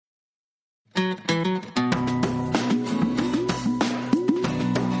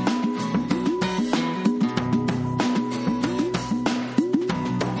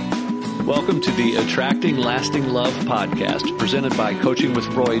Welcome to the Attracting Lasting Love podcast, presented by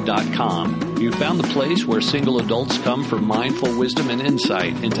CoachingWithRoy.com. You found the place where single adults come for mindful wisdom and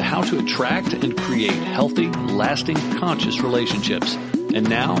insight into how to attract and create healthy, lasting, conscious relationships. And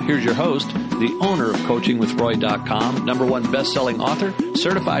now, here's your host, the owner of CoachingWithRoy.com, #1 best-selling author,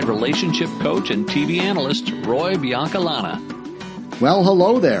 certified relationship coach, and TV analyst, Roy Biancalana. Well,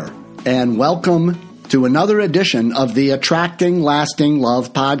 hello there, and welcome to another edition of the Attracting Lasting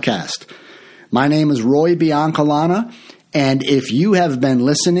Love podcast. My name is Roy Biancalana, and if you have been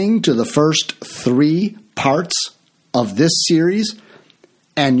listening to the first 3 parts of this series,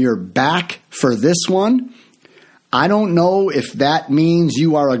 and you're back for this one, I don't know if that means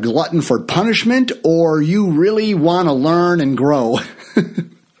you are a glutton for punishment or you really want to learn and grow.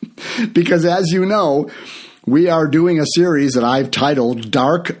 Because as you know, we are doing a series that I've titled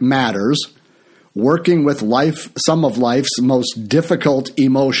Dark Matters, working with some of life's most difficult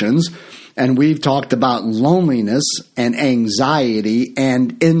emotions. And we've talked about loneliness and anxiety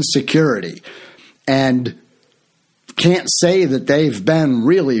and insecurity. And can't say that they've been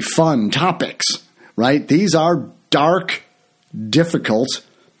really fun topics, right? These are dark, difficult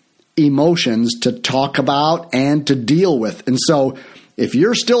emotions to talk about and to deal with. And so if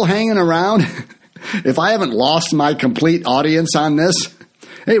you're still hanging around, if I haven't lost my complete audience on this,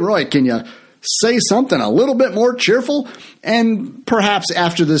 hey, Roy, can you say something a little bit more cheerful? And perhaps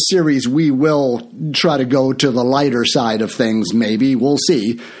after this series, we will try to go to the lighter side of things, maybe. We'll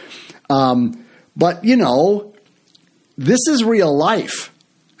see. But, you know, this is real life.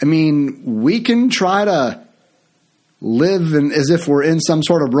 I mean, we can try to live as if we're in some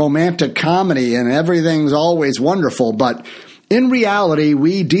sort of romantic comedy and everything's always wonderful. But in reality,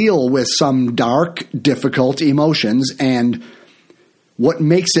 we deal with some dark, difficult emotions, and what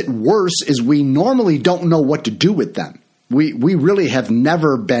makes it worse is we normally don't know what to do with them. We really have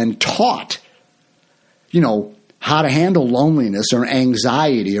never been taught, how to handle loneliness or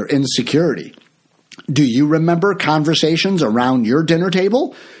anxiety or insecurity. Do you remember conversations around your dinner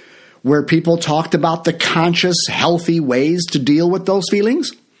table where people talked about the conscious, healthy ways to deal with those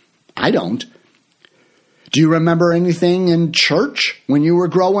feelings? I don't. Do you remember anything in church when you were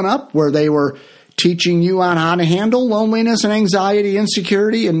growing up where they were teaching you on how to handle loneliness and anxiety,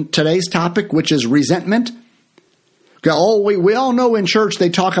 insecurity, and today's topic, which is resentment? Okay, we all know in church they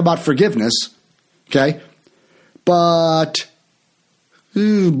talk about forgiveness, okay? But,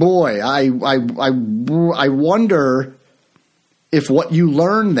 boy, I wonder if what you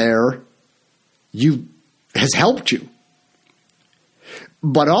learned there has helped you.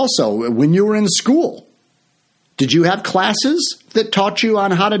 But also, when you were in school, did you have classes that taught you on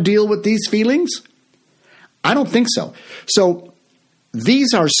how to deal with these feelings? I don't think so. So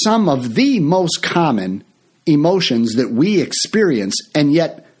these are some of the most common emotions that we experience, and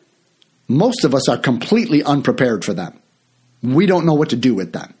yet most of us are completely unprepared for them. We don't know what to do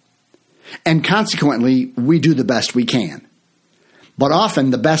with them. And consequently, we do the best we can. But often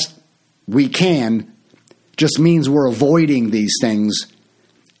the best we can just means we're avoiding these things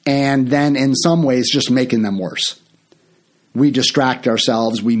and then in some ways just making them worse. We distract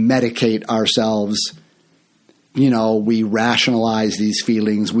ourselves, we medicate ourselves, we rationalize these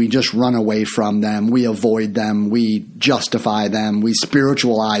feelings, we just run away from them, we avoid them, we justify them, we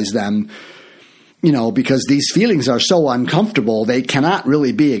spiritualize them, because these feelings are so uncomfortable, they cannot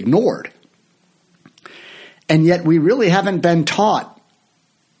really be ignored. And yet we really haven't been taught,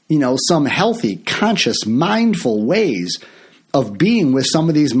 some healthy, conscious, mindful ways of being with some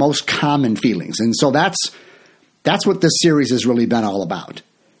of these most common feelings. And so that's what this series has really been all about.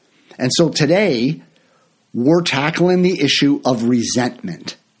 And so today, we're tackling the issue of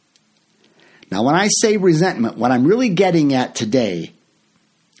resentment. Now, when I say resentment, what I'm really getting at today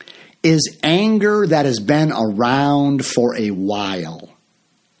is anger that has been around for a while.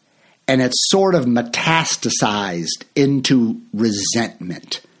 And it's sort of metastasized into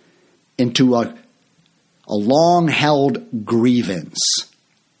resentment, into a long-held grievance,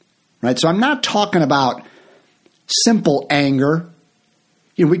 right? So I'm not talking about simple anger.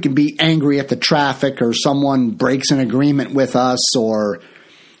 We can be angry at the traffic or someone breaks an agreement with us or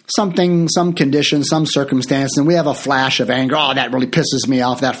something, some condition, some circumstance, and we have a flash of anger. Oh, that really pisses me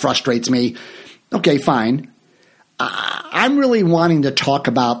off. That frustrates me. Okay, fine. I'm really wanting to talk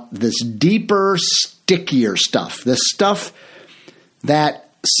about this deeper, stickier stuff, this stuff that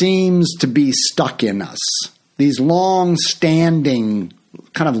seems to be stuck in us, these long-standing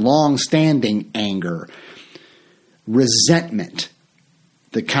anger, resentment,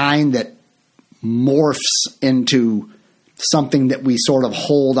 the kind that morphs into something that we sort of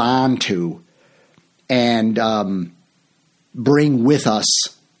hold on to and bring with us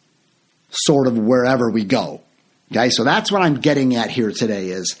sort of wherever we go. Okay, so that's what I'm getting at here today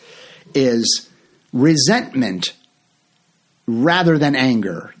is resentment rather than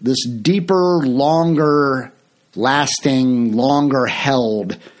anger. This deeper, longer lasting, longer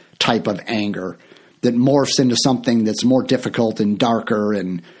held type of anger that morphs into something that's more difficult and darker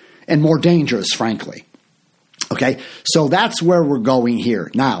and more dangerous, frankly. Okay, so that's where we're going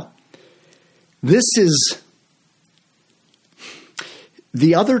here. Now, this is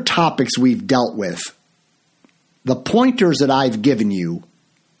the other topics we've dealt with. The pointers that I've given you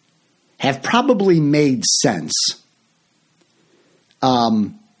have probably made sense,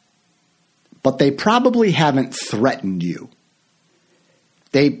 but they probably haven't threatened you.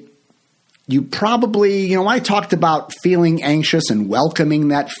 You probably, I talked about feeling anxious and welcoming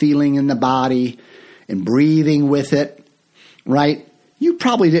that feeling in the body and breathing with it, right? You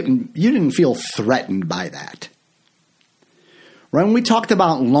probably didn't feel threatened by that. Right? When we talked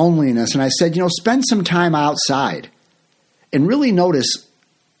about loneliness, and I said, spend some time outside and really notice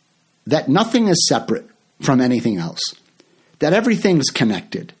that nothing is separate from anything else, that everything's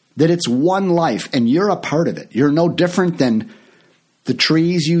connected, that it's one life and you're a part of it. You're no different than the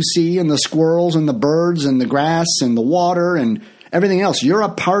trees you see and the squirrels and the birds and the grass and the water and everything else. You're a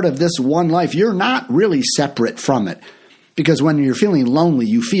part of this one life. You're not really separate from it, because when you're feeling lonely,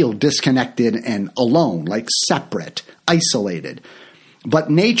 you feel disconnected and alone, like separate, isolated.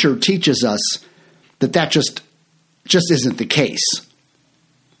 But nature teaches us that just isn't the case,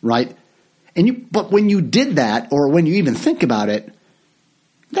 right? But when you did that, or when you even think about it,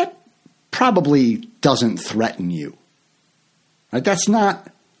 that probably doesn't threaten you. Right? That's not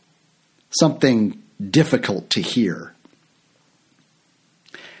something difficult to hear.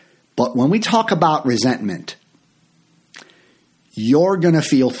 But when we talk about resentment, you're going to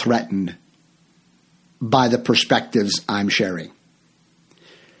feel threatened by the perspectives I'm sharing.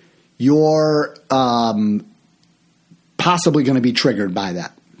 You're possibly going to be triggered by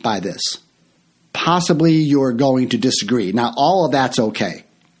this. Possibly you're going to disagree. Now, all of that's okay.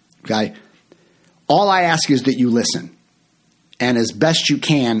 Okay? All I ask is that you listen. And as best you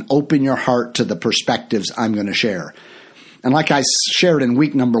can, open your heart to the perspectives I'm going to share. And like I shared in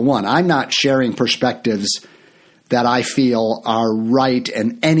week number 1, I'm not sharing perspectives that I feel are right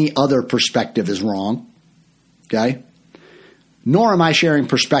and any other perspective is wrong. Okay? Nor am I sharing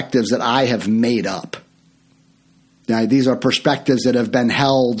perspectives that I have made up. Now, these are perspectives that have been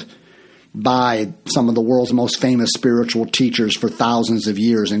held by some of the world's most famous spiritual teachers for thousands of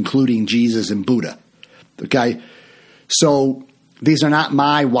years, including Jesus and Buddha. Okay? So these are not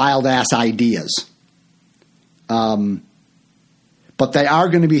my wild-ass ideas. But they are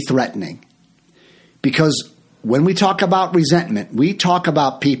going to be threatening. Because when we talk about resentment, we talk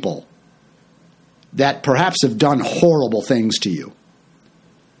about people that perhaps have done horrible things to you,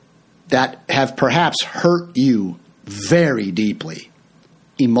 that have perhaps hurt you very deeply,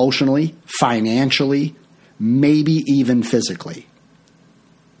 emotionally, financially, maybe even physically.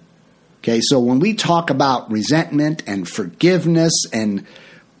 Okay, so when we talk about resentment and forgiveness and,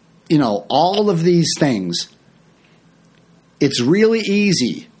 all of these things, it's really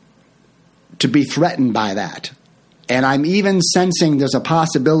easy to be threatened by that. And I'm even sensing there's a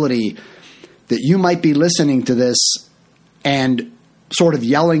possibility that you might be listening to this and sort of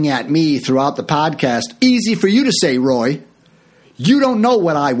yelling at me throughout the podcast. Easy for you to say, Roy. You don't know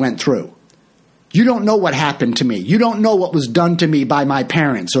what I went through. You don't know what happened to me. You don't know what was done to me by my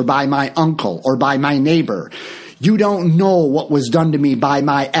parents or by my uncle or by my neighbor. You don't know what was done to me by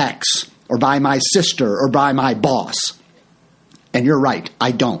my ex or by my sister or by my boss. And you're right,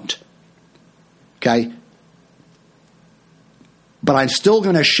 I don't. Okay? But I'm still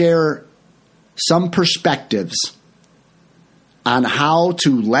going to share some perspectives on how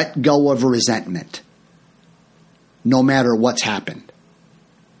to let go of resentment, no matter what's happened.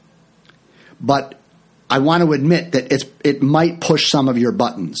 But I want to admit that it might push some of your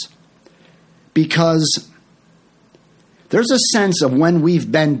buttons, because there's a sense of when we've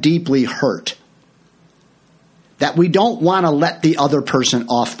been deeply hurt that we don't want to let the other person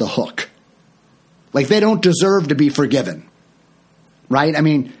off the hook. Like they don't deserve to be forgiven, right? I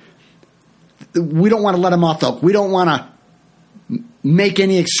mean, we don't want to let them off the hook. We don't want to make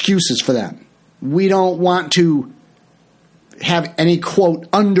any excuses for them. We don't want to have any, quote,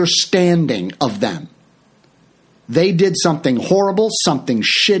 understanding of them. They did something horrible, something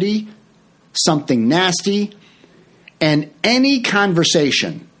shitty, something nasty, and any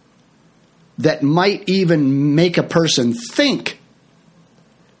conversation that might even make a person think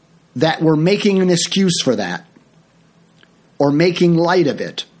that we're making an excuse for that, or making light of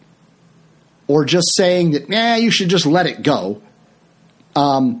it, or just saying that, you should just let it go,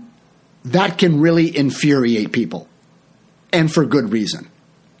 that can really infuriate people, and for good reason.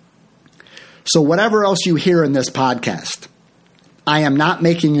 So whatever else you hear in this podcast, I am not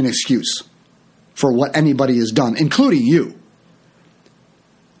making an excuse for what anybody has done, including you.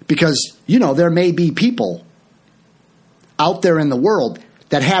 Because, there may be people out there in the world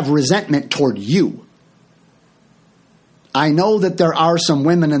that have resentment toward you. I know that there are some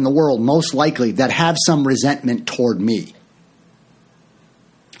women in the world, most likely, that have some resentment toward me.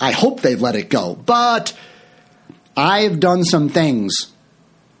 I hope they've let it go. But I've done some things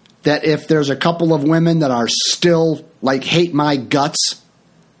that if there's a couple of women that are still, hate my guts,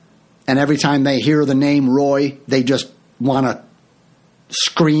 and every time they hear the name Roy, they just want to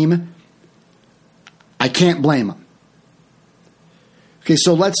scream, I can't blame them. Okay,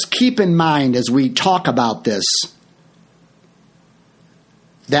 so let's keep in mind as we talk about this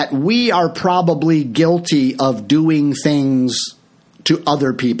that we are probably guilty of doing things to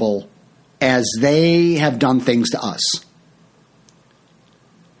other people as they have done things to us.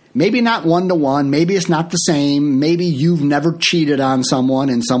 Maybe not one-to-one, maybe it's not the same, maybe you've never cheated on someone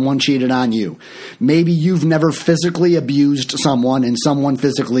and someone cheated on you. Maybe you've never physically abused someone and someone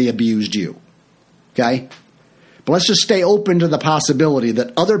physically abused you. Okay? But let's just stay open to the possibility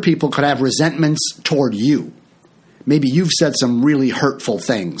that other people could have resentments toward you. Maybe you've said some really hurtful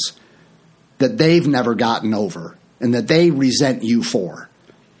things that they've never gotten over and that they resent you for.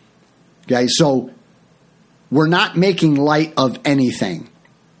 Okay, so we're not making light of anything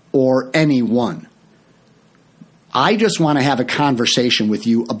or anyone. I just want to have a conversation with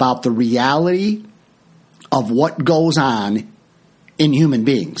you about the reality of what goes on in human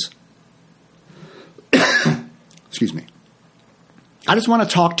beings. Excuse me. I just want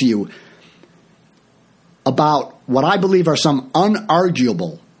to talk to you about what I believe are some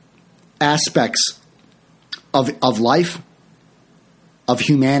unarguable aspects of life, of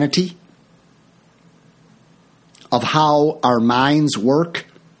humanity, of how our minds work,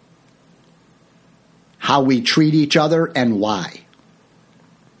 how we treat each other, and why.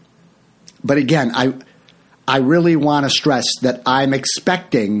 But again, I really want to stress that I'm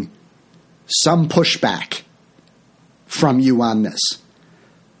expecting some pushback from you on this.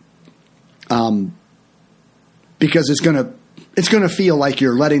 Because it's going to feel like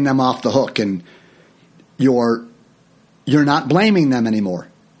you're letting them off the hook and you're not blaming them anymore,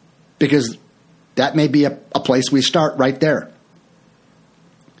 because that may be a place we start right there.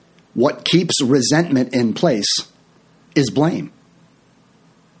 What keeps resentment in place is blame.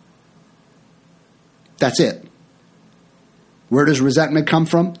 That's it. Where does resentment come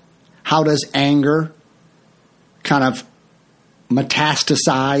from? How does anger kind of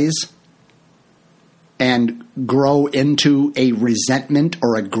metastasize and grow into a resentment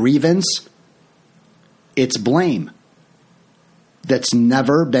or a grievance? It's blame that's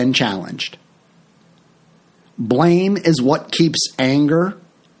never been challenged. Blame is what keeps anger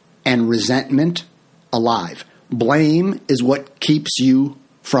and resentment alive. Blame is what keeps you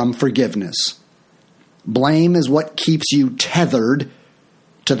from forgiveness. Blame is what keeps you tethered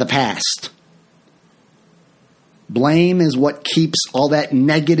to the past. Blame is what keeps all that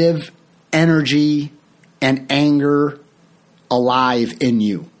negative energy and anger alive in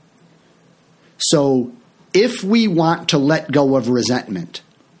you. So if we want to let go of resentment,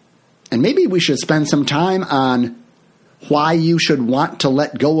 and maybe we should spend some time on why you should want to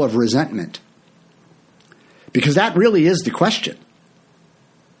let go of resentment, because that really is the question.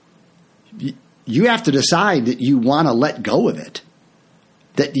 You have to decide that you want to let go of it,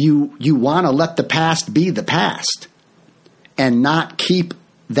 that you want to let the past be the past and not keep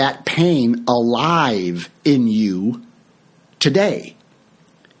that pain alive in you today.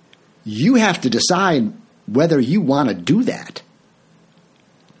 You have to decide whether you want to do that.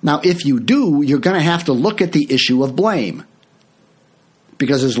 Now, if you do, you're going to have to look at the issue of blame.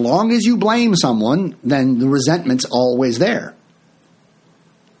 Because as long as you blame someone, then the resentment's always there.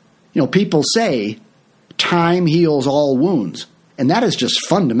 People say time heals all wounds, and that is just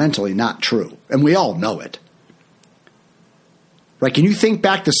fundamentally not true, and we all know it. Right? Can you think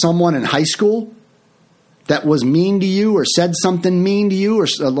back to someone in high school that was mean to you or said something mean to you, or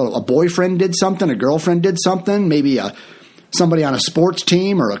a boyfriend did something, a girlfriend did something, maybe somebody on a sports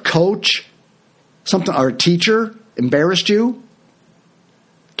team or a coach, something, or a teacher embarrassed you?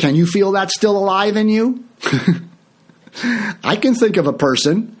 Can you feel that still alive in you? I can think of a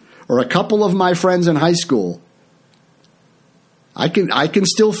person or a couple of my friends in high school. I can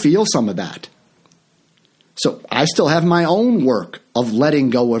still feel some of that. So I still have my own work of letting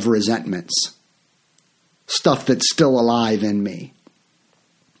go of resentments, stuff that's still alive in me.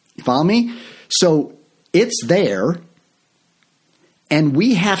 You follow me? So it's there, And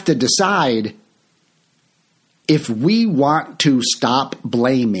we have to decide if we want to stop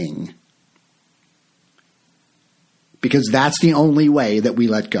blaming, because that's the only way that we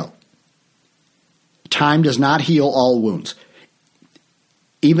let go. Time does not heal all wounds.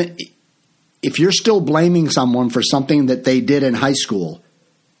 Even if you're still blaming someone for something that they did in high school,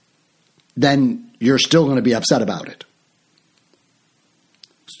 then you're still going to be upset about it.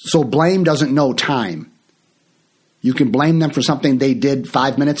 So blame doesn't know time. You can blame them for something they did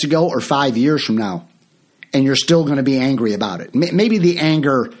 5 minutes ago or 5 years from now, and you're still going to be angry about it. Maybe the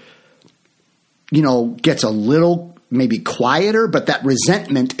anger, gets a little maybe quieter, but that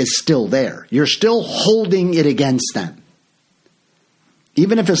resentment is still there. You're still holding it against them.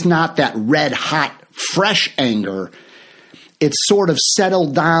 Even if it's not that red hot, fresh anger, it's sort of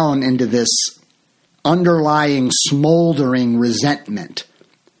settled down into this underlying, smoldering resentment.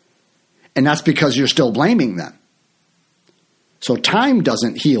 And that's because you're still blaming them. So time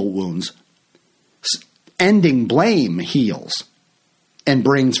doesn't heal wounds. Ending blame heals and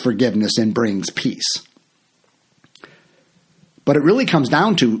brings forgiveness and brings peace. But it really comes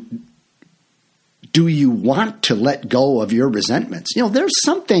down to, do you want to let go of your resentments? There's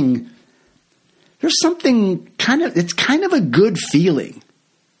something it's kind of a good feeling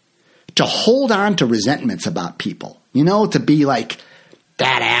to hold on to resentments about people, to be like,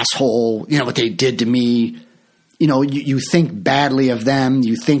 that asshole, what they did to me. You think badly of them.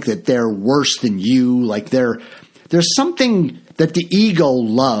 You think that they're worse than you. Like there's something that the ego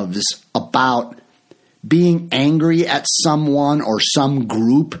loves about being angry at someone or some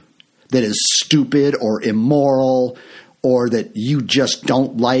group that is stupid or immoral or that you just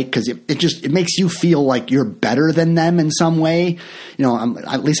don't like, because it makes you feel like you're better than them in some way.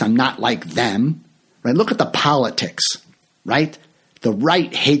 At least I'm not like them, right? Look at the politics, right? The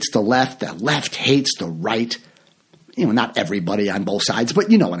right hates the left hates the right. Not everybody on both sides, but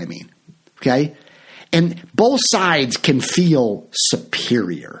you know what I mean, okay? And both sides can feel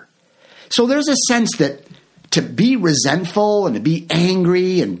superior. So there's a sense that to be resentful and to be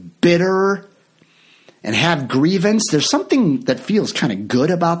angry and bitter and have grievance, there's something that feels kind of good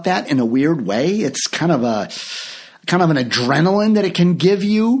about that in a weird way. It's kind of an adrenaline that it can give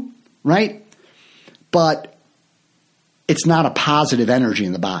you, right? But it's not a positive energy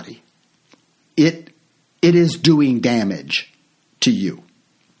in the body. It is doing damage to you.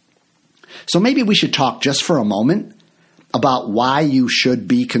 So maybe we should talk just for a moment about why you should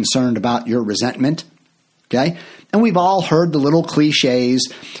be concerned about your resentment, okay? And we've all heard the little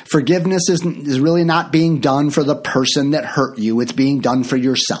cliches. Forgiveness is really not being done for the person that hurt you. It's being done for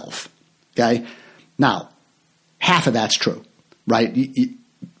yourself, okay? Now, half of that's true, right?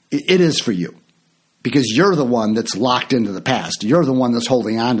 It is for you because you're the one that's locked into the past. You're the one that's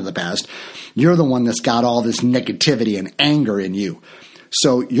holding on to the past. You're the one that's got all this negativity and anger in you.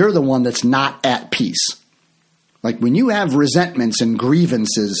 So you're the one that's not at peace. Like when you have resentments and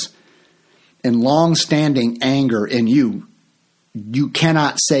grievances and long-standing anger in you, you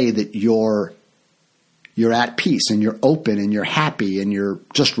cannot say that you're at peace and you're open and you're happy and you're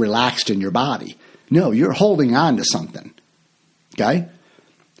just relaxed in your body. No, you're holding on to something. Okay?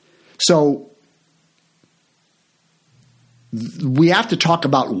 So we have to talk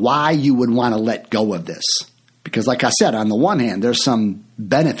about why you would want to let go of this. Because like I said, on the one hand, there's some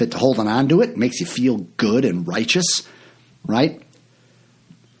benefit to holding on to it. It makes you feel good and righteous, right?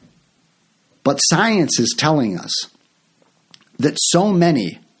 But science is telling us that so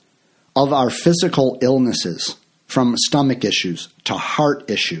many of our physical illnesses, from stomach issues to heart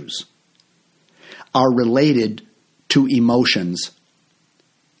issues, are related to emotions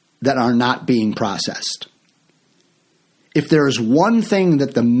that are not being processed. If there is one thing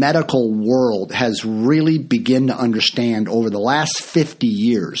that the medical world has really begun to understand over the last 50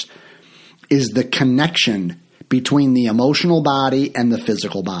 years, is the connection between the emotional body and the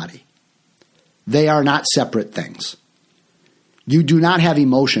physical body. They are not separate things. You do not have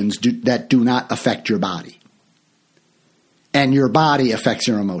emotions that do not affect your body. And your body affects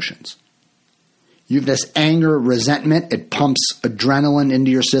your emotions. You have this anger, resentment, it pumps adrenaline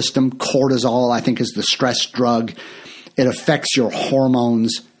into your system. Cortisol, I think, is the stress drug. It affects your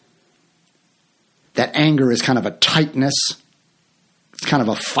hormones. That anger is kind of a tightness. It's kind of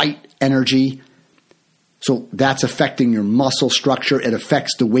a fight energy. So that's affecting your muscle structure. It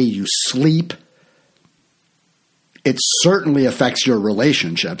affects the way you sleep. It certainly affects your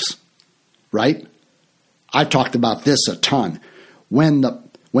relationships, right? I talked about this a ton. When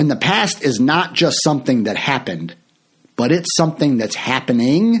the past is not just something that happened, but it's something that's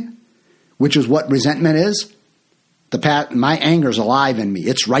happening, which is what resentment is. My anger's alive in me.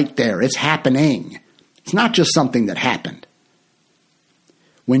 It's right there. It's happening. It's not just something that happened.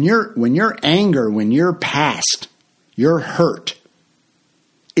 When your anger, when your past, your hurt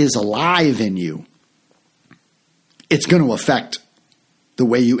is alive in you, it's going to affect the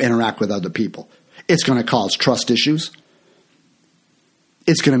way you interact with other people. It's going to cause trust issues.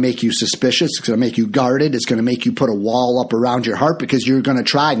 It's going to make you suspicious. It's going to make you guarded. It's going to make you put a wall up around your heart because you're going to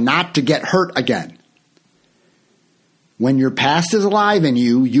try not to get hurt again. When your past is alive in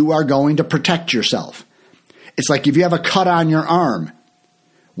you, you are going to protect yourself. It's like if you have a cut on your arm.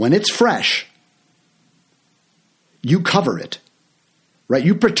 When it's fresh, you cover it, right?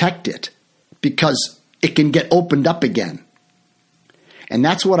 You protect it because it can get opened up again. And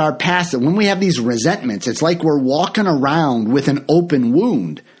that's what our past, when we have these resentments, it's like we're walking around with an open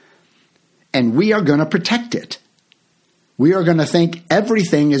wound, and we are going to protect it. We are going to think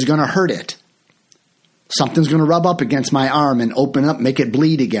everything is going to hurt it. Something's going to rub up against my arm and open up, make it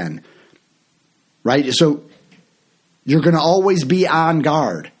bleed again, right? So you're going to always be on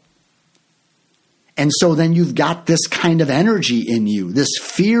guard. And so then you've got this kind of energy in you, this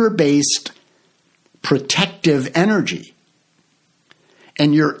fear-based protective energy.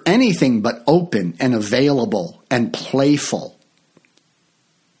 And you're anything but open and available and playful.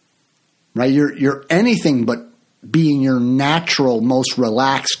 Right? You're anything but being your natural, most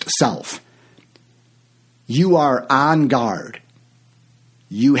relaxed self. You are on guard.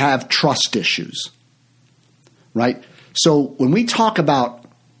 You have trust issues. Right? So when we talk about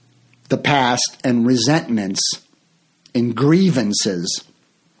the past and resentments and grievances,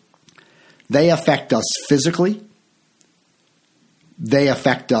 they affect us physically. They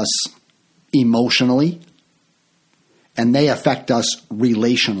affect us emotionally, and they affect us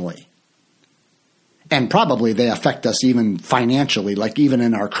relationally. And probably they affect us even financially, like even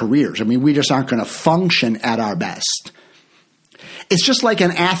in our careers. I mean, we just aren't going to function at our best. It's just like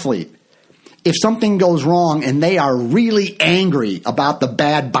an athlete. If something goes wrong and they are really angry about the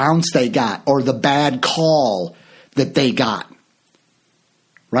bad bounce they got or the bad call that they got,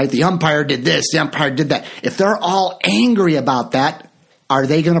 right? The umpire did this, the umpire did that. If they're all angry about that, are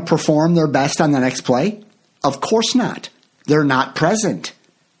they going to perform their best on the next play? Of course not. They're not present.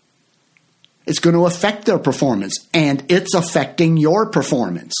 It's going to affect their performance, and it's affecting your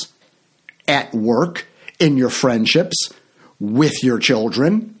performance at work, in your friendships, with your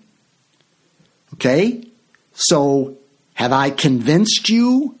children. Okay? So, have I convinced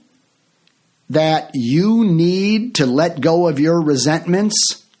you that you need to let go of your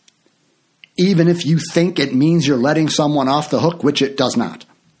resentments, even if you think it means you're letting someone off the hook, which it does not?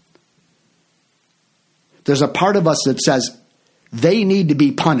 There's a part of us that says they need to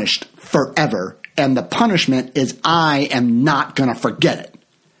be punished forever, and the punishment is I am not going to forget it.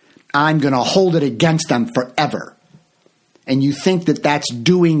 I'm going to hold it against them forever. And you think that that's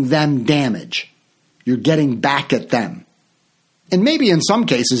doing them damage. You're getting back at them. And maybe in some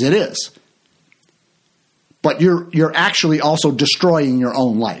cases it is. But you're actually also destroying your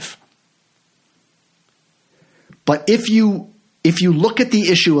own life. But if you look at the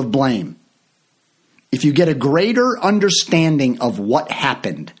issue of blame, if you get a greater understanding of what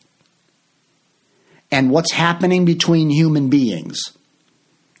happened and what's happening between human beings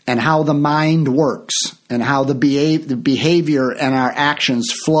and how the mind works and how the behavior and our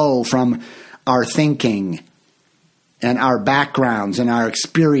actions flow from our thinking and our backgrounds and our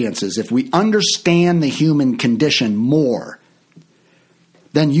experiences, if we understand the human condition more,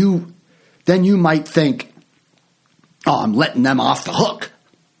 then you might think, oh, I'm letting them off the hook.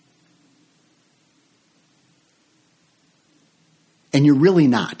 And you're really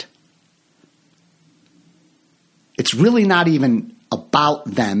not. It's really not even about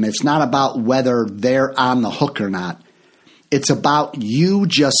them. It's not about whether they're on the hook or not. It's about you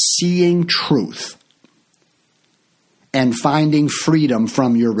just seeing truth and finding freedom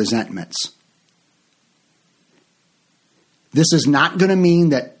from your resentments. This is not going to mean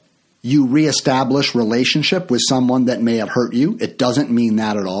that you reestablish relationship with someone that may have hurt you. It doesn't mean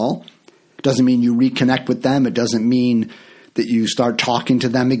that at all. It doesn't mean you reconnect with them. It doesn't mean that you start talking to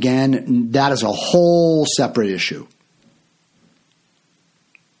them again. That is a whole separate issue.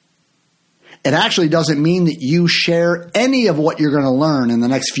 It actually doesn't mean that you share any of what you're going to learn in the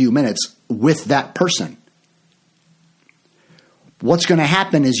next few minutes with that person. What's going to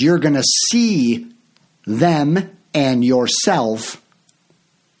happen is you're going to see them and yourself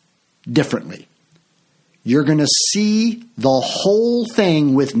differently. You're going to see the whole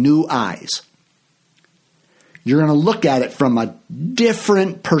thing with new eyes. You're going to look at it from a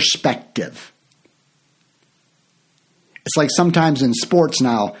different perspective. It's like sometimes in sports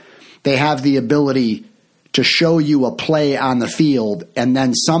now, they have the ability to show you a play on the field, and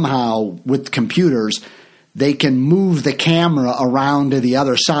then somehow with computers, they can move the camera around to the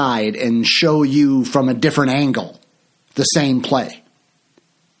other side and show you from a different angle the same play.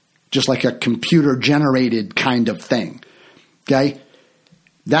 Just like a computer-generated kind of thing. Okay?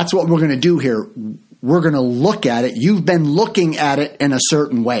 That's what we're going to do here. We're going to look at it. You've been looking at it in a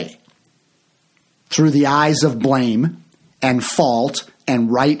certain way. Through the eyes of blame and fault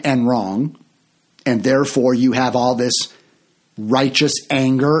and right and wrong. And therefore you have all this righteous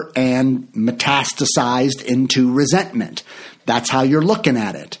anger and metastasized into resentment. That's how you're looking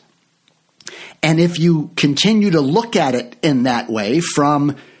at it. And if you continue to look at it in that way,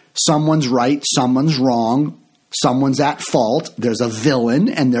 from someone's right, someone's wrong, someone's at fault, there's a villain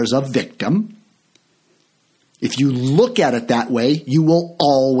and there's a victim. If you look at it that way, you will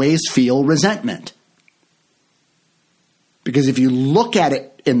always feel resentment. Because if you look at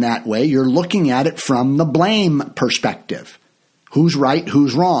it in that way, you're looking at it from the blame perspective. Who's right,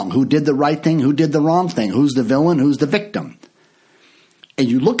 who's wrong? Who did the right thing, who did the wrong thing? Who's the villain, who's the victim? And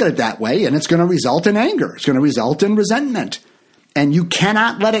you look at it that way, and it's going to result in anger. It's going to result in resentment. And you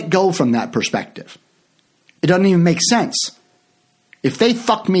cannot let it go from that perspective. It doesn't even make sense. If they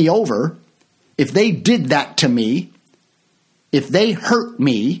fucked me over, if they did that to me, if they hurt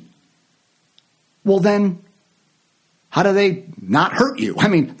me, well then, how do they not hurt you? I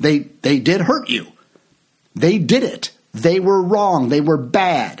mean, they did hurt you. They did it. They were wrong. They were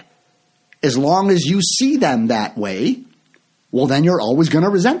bad. As long as you see them that way, well, then you're always going to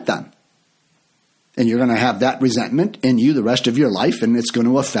resent them. And you're going to have that resentment in you the rest of your life, and it's going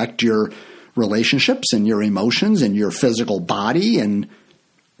to affect your relationships and your emotions and your physical body and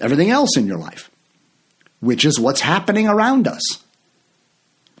everything else in your life, which is what's happening around us.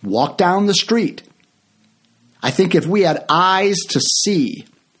 Walk down the street. I think if we had eyes to see,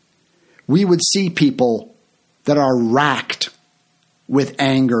 we would see people that are racked with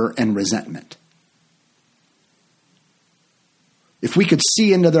anger and resentment. If we could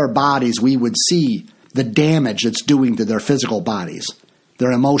see into their bodies, we would see the damage it's doing to their physical bodies,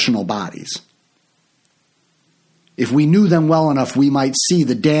 their emotional bodies. If we knew them well enough, we might see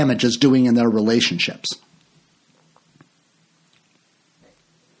the damage it's doing in their relationships.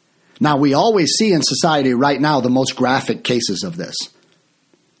 Now, we always see in society right now the most graphic cases of this.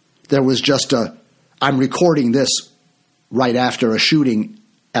 There was just I'm recording this right after a shooting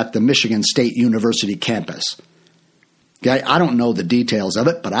at the Michigan State University campus. Okay, I don't know the details of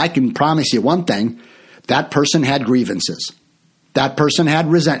it, but I can promise you one thing. That person had grievances. That person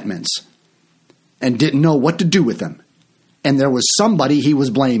had resentments and didn't know what to do with them. And there was somebody he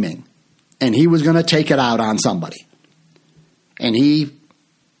was blaming, and he was going to take it out on somebody. And he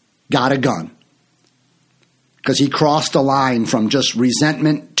got a gun because he crossed the line from just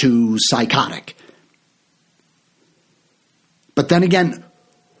resentment to psychotic. But then again,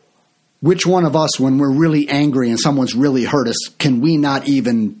 which one of us, when we're really angry and someone's really hurt us, can we not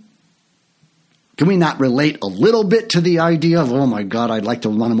relate a little bit to the idea of, oh my God, I'd like to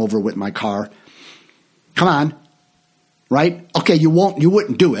run him over with my car? Come on, right? Okay, you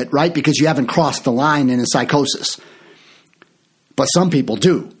wouldn't do it, right? Because you haven't crossed the line in a psychosis. But some people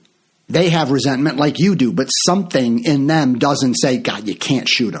do. They have resentment like you do, but something in them doesn't say, God, you can't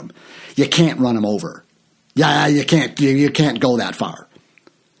shoot him. You can't run him over. Yeah, you can't go that far.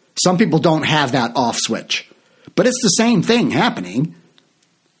 Some people don't have that off switch. But it's the same thing happening.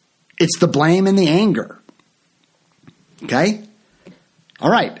 It's the blame and the anger. Okay?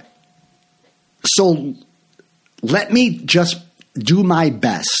 All right. So let me just do my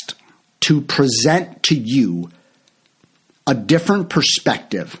best to present to you a different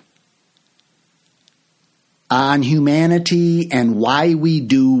perspective on humanity and why we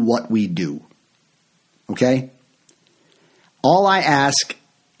do what we do. Okay? All I ask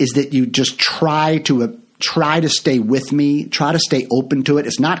is that you just try to stay with me, try to stay open to it.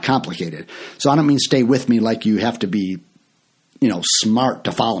 It's not complicated. So I don't mean stay with me like you have to be, smart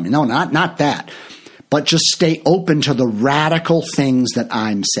to follow me. No, not that. But just stay open to the radical things that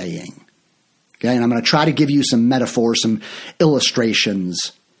I'm saying. Okay? And I'm going to try to give you some metaphors, some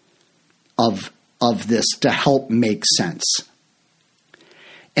illustrations of this to help make sense.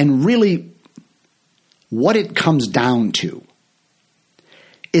 And really, what it comes down to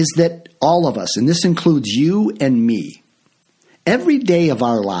is that all of us, and this includes you and me, every day of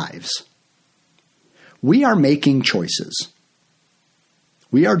our lives, we are making choices.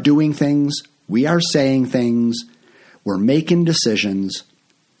 We are doing things. We are saying things. We're making decisions.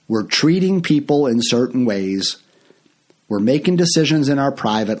 We're treating people in certain ways. We're making decisions in our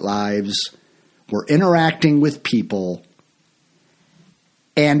private lives. We're interacting with people.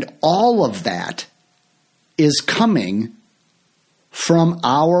 And all of that is coming from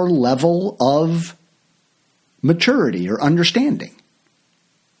our level of maturity or understanding.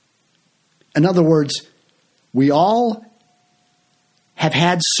 In other words, we all have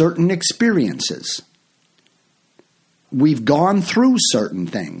had certain experiences. We've gone through certain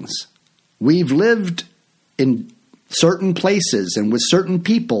things. We've lived in certain places and with certain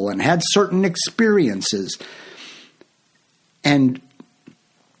people and had certain experiences. And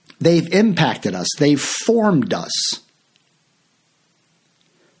they've impacted us. They've formed us.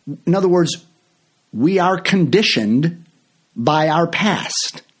 In other words, we are conditioned by our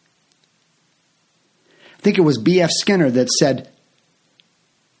past. I think it was B.F. Skinner that said,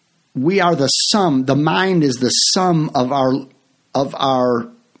 we are the sum, the mind is the sum of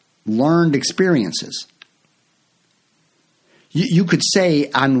our learned experiences. You could say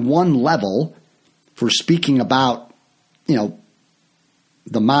on one level, if we're speaking about,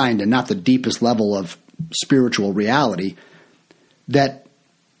 the mind and not the deepest level of spiritual reality, that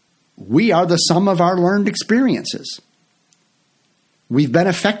we are the sum of our learned experiences. We've been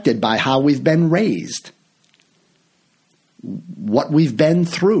affected by how we've been raised, what we've been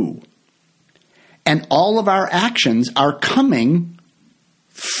through. And all of our actions are coming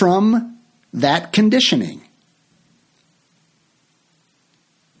from that conditioning.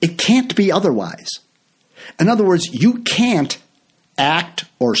 It can't be otherwise. In other words, you can't act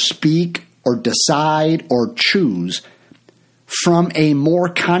or speak or decide or choose from a more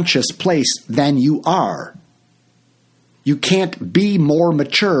conscious place than you are. You can't be more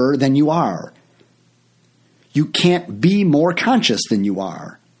mature than you are. You can't be more conscious than you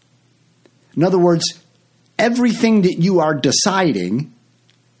are. In other words, everything that you are deciding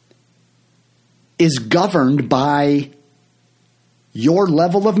is governed by your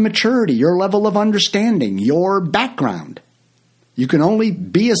level of maturity, your level of understanding, your background. You can only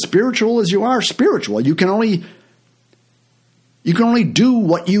be as spiritual as you are spiritual. You can only do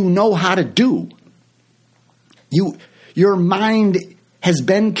what you know how to do. Your mind has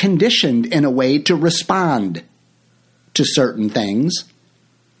been conditioned in a way to respond to certain things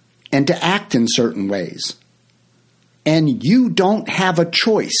and to act in certain ways. And you don't have a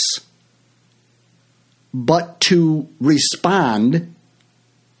choice but to respond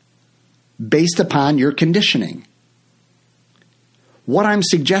based upon your conditioning. What I'm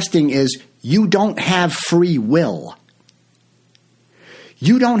suggesting is you don't have free will.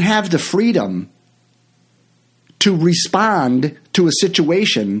 You don't have the freedom to respond to a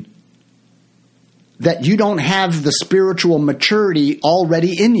situation that you don't have the spiritual maturity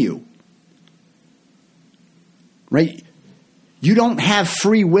already in you. Right? You don't have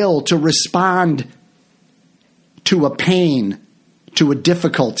free will to respond to a pain, to a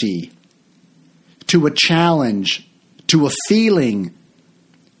difficulty, to a challenge, to a feeling.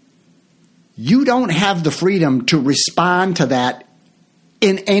 You don't have the freedom to respond to that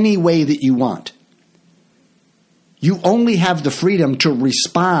in any way that you want. You only have the freedom to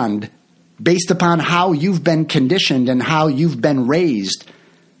respond based upon how you've been conditioned and how you've been raised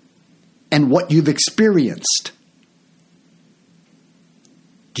and what you've experienced.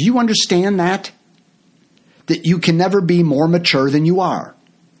 Do you understand that? That you can never be more mature than you are.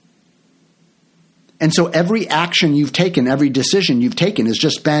 And so every action you've taken, every decision you've taken has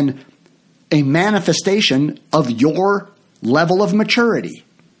just been a manifestation of your level of maturity.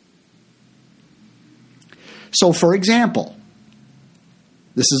 So, for example,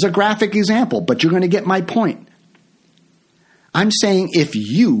 this is a graphic example, but you're going to get my point. I'm saying if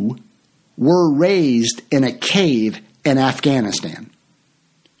you were raised in a cave in Afghanistan,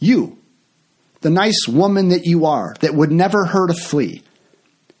 you, the nice woman that you are, that would never hurt a flea,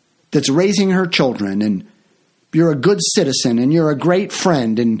 that's raising her children, and you're a good citizen, and you're a great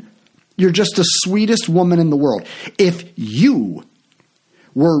friend, and you're just the sweetest woman in the world. If you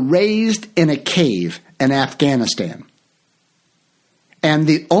were raised in a cave in Afghanistan, and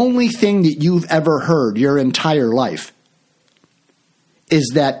the only thing that you've ever heard your entire life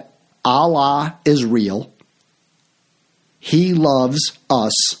is that Allah is real, He loves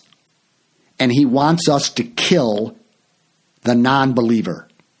us, and He wants us to kill the non-believer.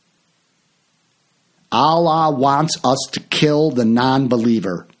 Allah wants us to kill the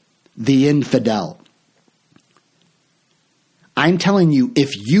non-believer, the infidel. I'm telling you,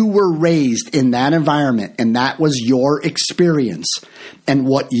 if you were raised in that environment and that was your experience and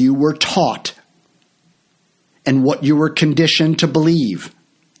what you were taught and what you were conditioned to believe,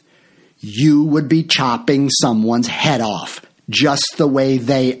 you would be chopping someone's head off just the way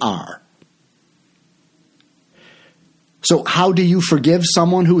they are. So how do you forgive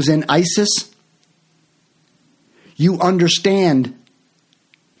someone who's in ISIS? You understand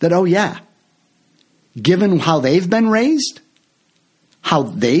that, oh yeah, given how they've been raised, how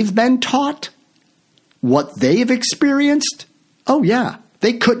they've been taught, what they've experienced, oh yeah,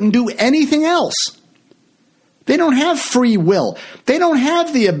 they couldn't do anything else. They don't have free will. They don't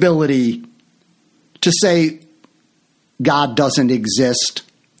have the ability to say, God doesn't exist,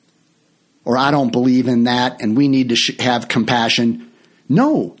 or I don't believe in that, and we need to have compassion.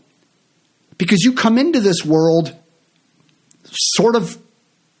 No, because you come into this world sort of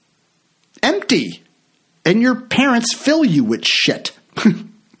empty, and your parents fill you with shit.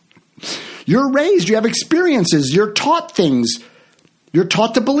 You're raised, you have experiences, you're taught things, you're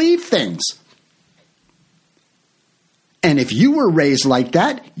taught to believe things. And if you were raised like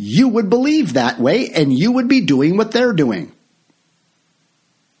that, you would believe that way, and you would be doing what they're doing.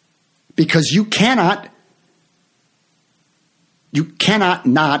 Because you cannot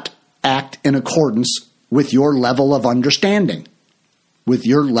not act in accordance with your level of understanding, with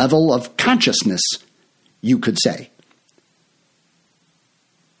your level of consciousness, you could say.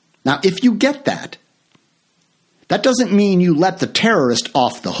 Now, if you get that, that doesn't mean you let the terrorist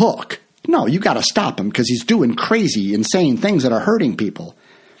off the hook. No, you got to stop him because he's doing crazy, insane things that are hurting people.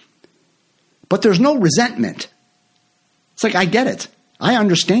 But there's no resentment. It's like, I get it. I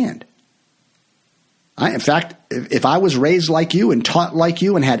understand. In fact, if I was raised like you and taught like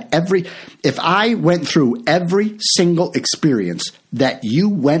you and if I went through every single experience that you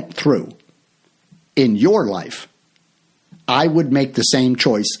went through in your life, I would make the same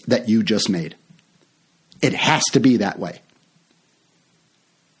choice that you just made. It has to be that way.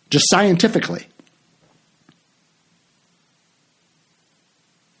 Just scientifically.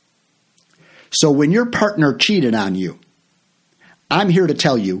 So when your partner cheated on you, I'm here to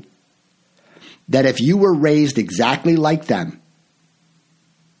tell you that if you were raised exactly like them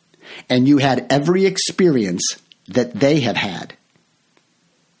and you had every experience that they have had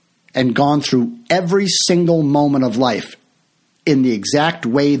and gone through every single moment of life in the exact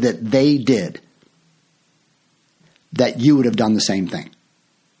way that they did, that you would have done the same thing.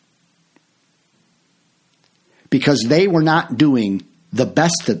 Because they were not doing the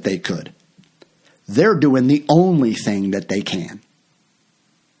best that they could. They're doing the only thing that they can.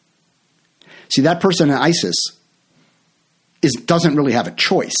 See, that person in ISIS doesn't really have a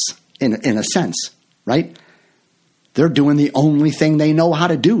choice in a sense, right? They're doing the only thing they know how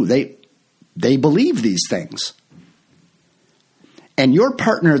to do. They believe these things. And your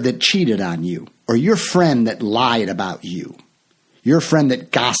partner that cheated on you, or your friend that lied about you, your friend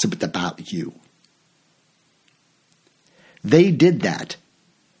that gossiped about you, they did that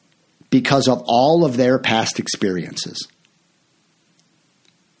because of all of their past experiences.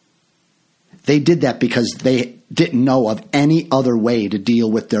 They did that because they didn't know of any other way to deal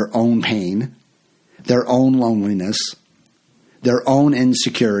with their own pain, their own loneliness, their own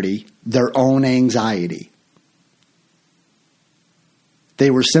insecurity, their own anxiety. They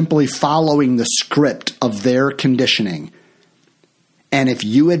were simply following the script of their conditioning. And if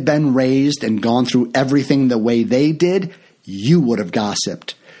you had been raised and gone through everything the way they did, you would have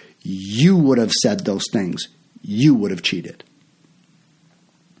gossiped. You would have said those things. You would have cheated.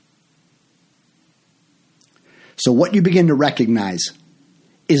 So what you begin to recognize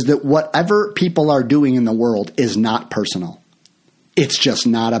is that whatever people are doing in the world is not personal. It's just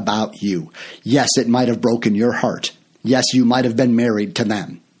not about you. Yes, it might have broken your heart. Yes, you might have been married to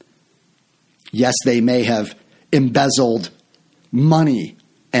them. Yes, they may have embezzled money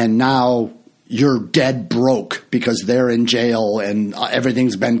and now you're dead broke because they're in jail and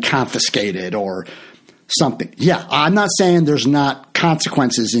everything's been confiscated or something. Yeah, I'm not saying there's not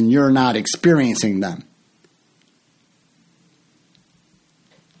consequences and you're not experiencing them.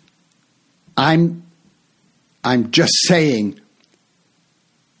 I'm just saying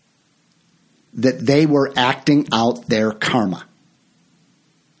that they were acting out their karma.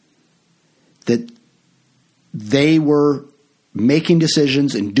 That they were making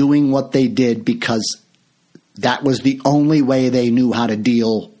decisions and doing what they did because that was the only way they knew how to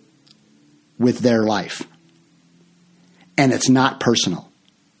deal with their life. And it's not personal.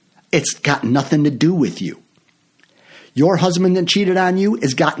 It's got nothing to do with you. Your husband that cheated on you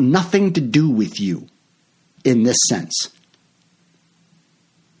has got nothing to do with you in this sense.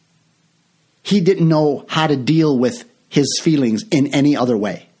 He didn't know how to deal with his feelings in any other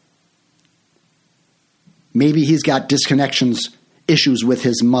way. Maybe he's got disconnections, issues with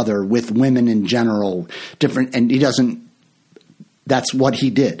his mother, with women in general, different, and that's what he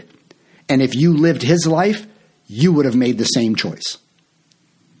did. And if you lived his life, you would have made the same choice.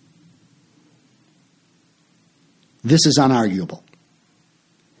 This is unarguable.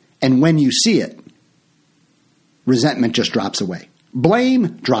 And when you see it, resentment just drops away.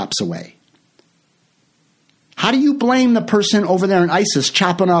 Blame drops away. How do you blame the person over there in ISIS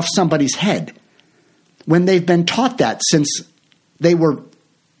chopping off somebody's head? when they've been taught that since they were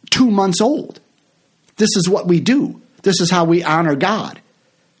 2 months old. This is what we do. This is how we honor God.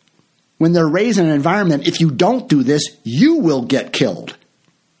 When they're raised in an environment, if you don't do this, you will get killed.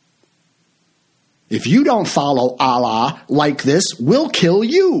 If you don't follow Allah like this, we'll kill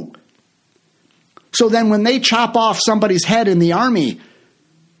you. So then when they chop off somebody's head in the army,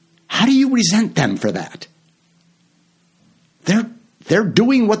 how do you resent them for that? They're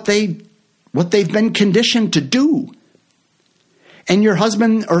doing what they've been conditioned to do. And your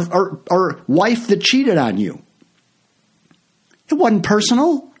husband or wife that cheated on you, it wasn't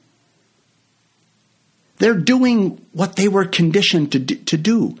personal. They're doing what they were conditioned to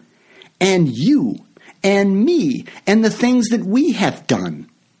do. And you and me and the things that we have done.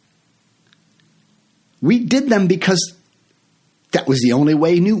 We did them because that was the only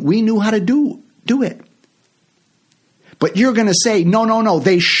way we knew how to do it. But you're going to say, no,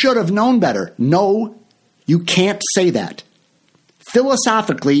 they should have known better. No, you can't say that.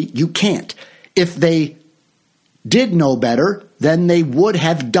 Philosophically, you can't. If they did know better, then they would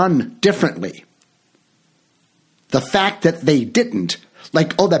have done differently. The fact that they didn't,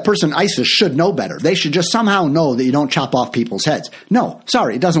 like, that person ISIS should know better. They should just somehow know that you don't chop off people's heads. No,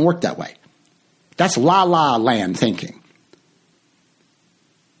 sorry, it doesn't work that way. That's la-la land thinking.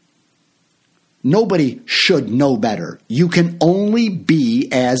 Nobody should know better. You can only be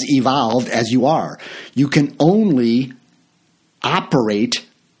as evolved as you are. You can only operate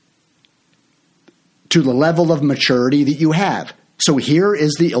to the level of maturity that you have. So here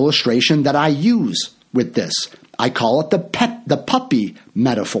is the illustration that I use with this. I call it the puppy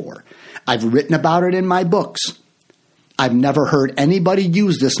metaphor. I've written about it in my books. I've never heard anybody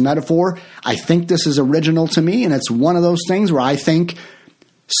use this metaphor. I think this is original to me, and it's one of those things where I think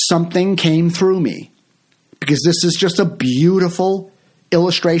something came through me, because this is just a beautiful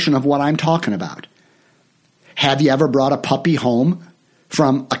illustration of what I'm talking about. Have you ever brought a puppy home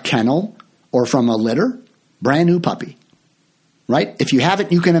from a kennel or from a litter? Brand new puppy, right? If you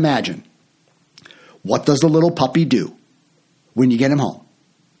haven't, you can imagine. What does the little puppy do when you get him home?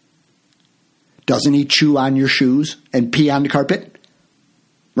 Doesn't he chew on your shoes and pee on the carpet?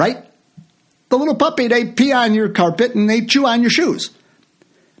 Right? The little puppy, they pee on your carpet and they chew on your shoes.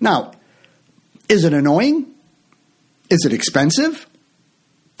 Now, is it annoying? Is it expensive?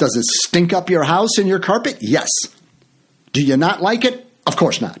 Does it stink up your house and your carpet? Yes. Do you not like it? Of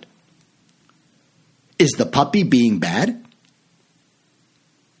course not. Is the puppy being bad?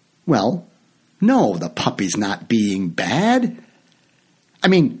 Well, no, the puppy's not being bad. I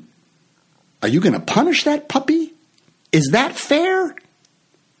mean, are you going to punish that puppy? Is that fair?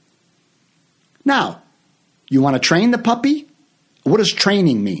 Now, you want to train the puppy? What does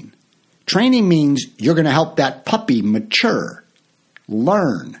training mean? Training means you're going to help that puppy mature,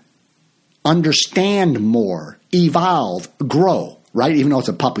 learn, understand more, evolve, grow, right? Even though it's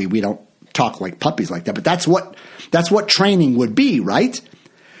a puppy, we don't talk like puppies like that, but that's what training would be, right?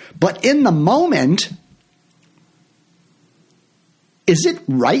 But in the moment, is it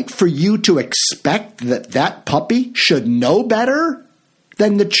right for you to expect that puppy should know better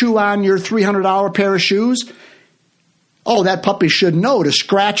than to chew on your $300 pair of shoes? Oh, that puppy should know to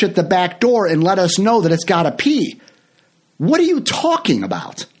scratch at the back door and let us know that it's got to pee. What are you talking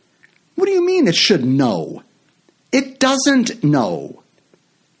about? What do you mean it should know? It doesn't know.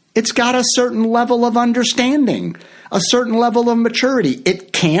 It's got a certain level of understanding, a certain level of maturity.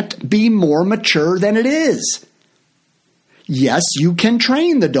 It can't be more mature than it is. Yes, you can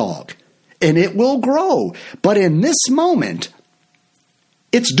train the dog, and it will grow. But in this moment,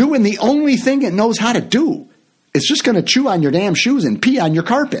 it's doing the only thing it knows how to do. It's just going to chew on your damn shoes and pee on your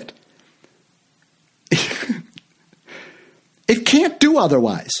carpet. It can't do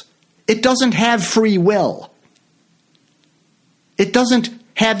otherwise. It doesn't have free will. It doesn't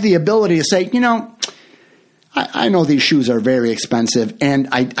have the ability to say, I know these shoes are very expensive, and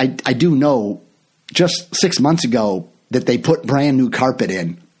I do know just 6 months ago that they put brand new carpet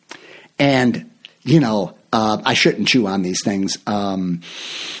in, and, I shouldn't chew on these things, and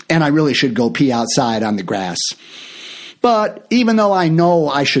I really should go pee outside on the grass. But even though I know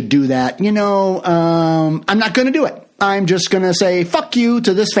I should do that, I'm not going to do it. I'm just going to say, fuck you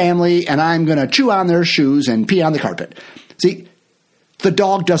to this family, and I'm going to chew on their shoes and pee on the carpet. See, the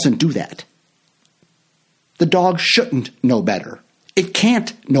dog doesn't do that. The dog shouldn't know better. It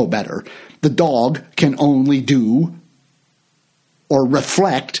can't know better. The dog can only do or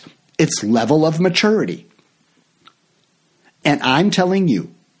reflect its level of maturity. And I'm telling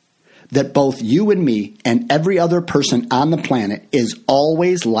you that both you and me and every other person on the planet is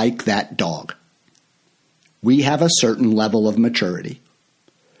always like that dog. We have a certain level of maturity.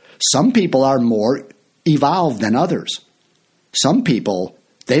 Some people are more evolved than others. Some people,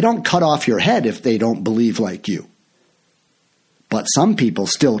 they don't cut off your head if they don't believe like you. But some people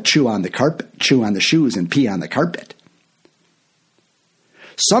still chew on the carpet, chew on the shoes, and pee on the carpet.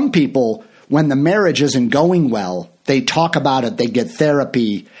 Some people, when the marriage isn't going well, they talk about it, they get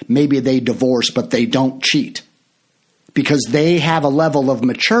therapy, maybe they divorce, but they don't cheat. Because they have a level of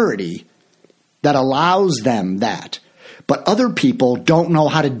maturity that allows them that. But other people don't know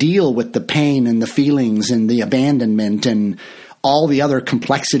how to deal with the pain and the feelings and the abandonment and all the other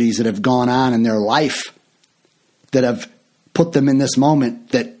complexities that have gone on in their life that have put them in this moment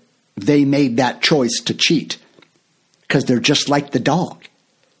that they made that choice to cheat. Because they're just like the dog.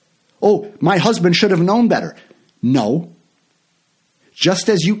 Oh, my husband should have known better. No. Just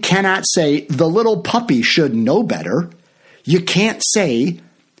as you cannot say the little puppy should know better, you can't say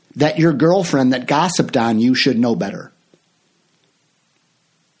that your girlfriend that gossiped on you should know better.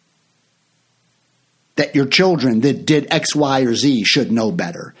 That your children that did X, Y, or Z should know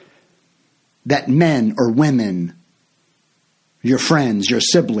better. That men or women, your friends, your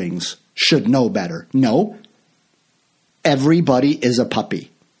siblings should know better. No. Everybody is a puppy.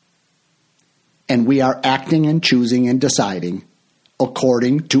 And we are acting and choosing and deciding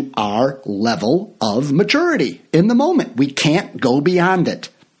according to our level of maturity in the moment. We can't go beyond it.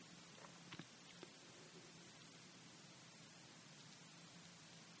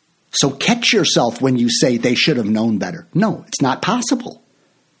 So catch yourself when you say they should have known better. No, it's not possible.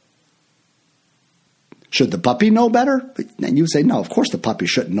 Should the puppy know better? And you say, no, of course the puppy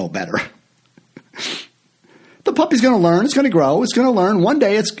shouldn't know better. The puppy's going to learn. It's going to grow. It's going to learn. One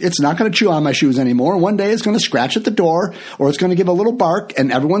day it's not going to chew on my shoes anymore. One day it's going to scratch at the door, or it's going to give a little bark,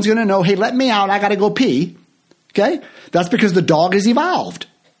 and everyone's going to know, hey, let me out. I got to go pee. Okay? That's because the dog has evolved.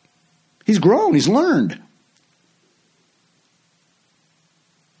 He's grown. He's learned.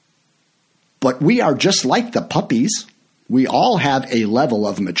 But we are just like the puppies. We all have a level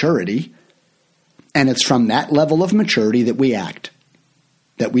of maturity, and it's from that level of maturity that we act,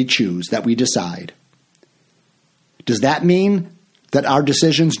 that we choose, that we decide. Does that mean that our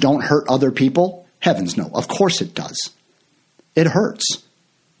decisions don't hurt other people? Heavens no. Of course it does. It hurts.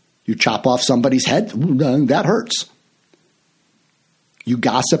 You chop off somebody's head, that hurts. You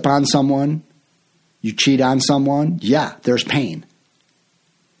gossip on someone, you cheat on someone, yeah, there's pain.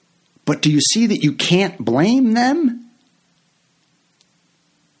 But do you see that you can't blame them?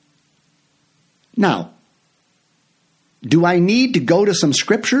 Now, do I need to go to some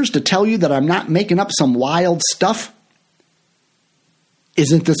scriptures to tell you that I'm not making up some wild stuff?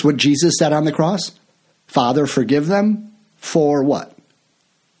 Isn't this what Jesus said on the cross? Father, forgive them for what?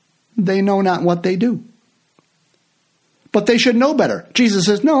 They know not what they do. But they should know better. Jesus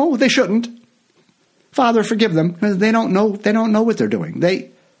says, no, they shouldn't. Father, forgive them. They don't know what they're doing.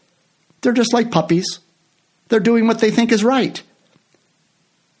 They're just like puppies. They're doing what they think is right.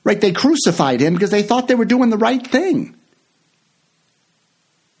 Right? They crucified him because they thought they were doing the right thing.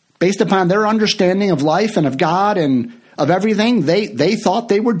 Based upon their understanding of life and of God and of everything, they thought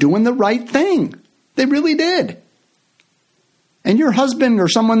they were doing the right thing. They really did. And your husband or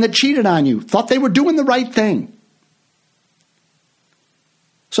someone that cheated on you thought they were doing the right thing.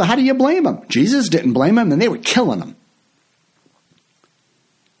 So how do you blame them? Jesus didn't blame them, and they were killing them.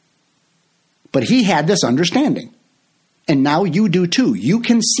 But he had this understanding. And now you do too. You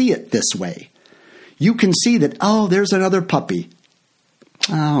can see it this way. You can see that, oh, there's another puppy.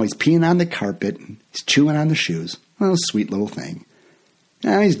 Oh, he's peeing on the carpet. He's chewing on the shoes. Oh, sweet little thing.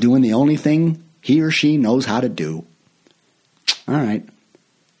 Now he's doing the only thing he or she knows how to do. All right.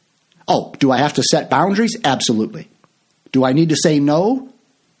 Oh, do I have to set boundaries? Absolutely. Do I need to say no?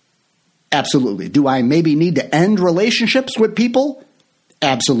 Absolutely. Do I maybe need to end relationships with people?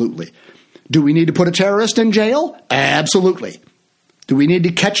 Absolutely. Do we need to put a terrorist in jail? Absolutely. Do we need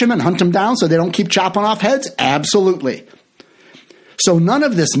to catch them and hunt them down so they don't keep chopping off heads? Absolutely. So none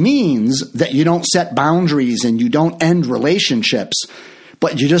of this means that you don't set boundaries and you don't end relationships,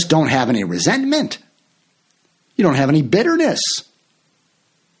 but you just don't have any resentment. You don't have any bitterness.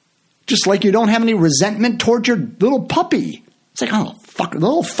 Just like you don't have any resentment towards your little puppy. It's like, oh, fuck, the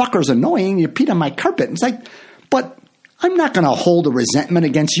little fucker's annoying. You peed on my carpet. It's like, but I'm not going to hold a resentment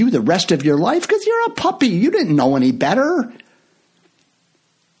against you the rest of your life because you're a puppy. You didn't know any better.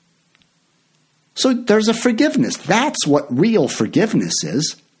 So there's a forgiveness. That's what real forgiveness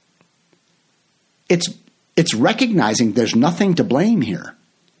is. It's recognizing there's nothing to blame here.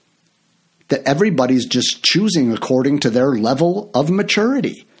 That everybody's just choosing according to their level of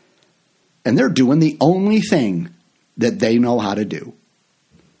maturity. And they're doing the only thing that they know how to do.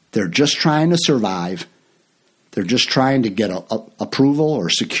 They're just trying to survive. They're just trying to get approval or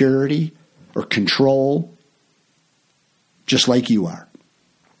security or control, just like you are.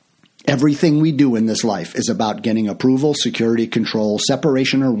 Everything we do in this life is about getting approval, security, control,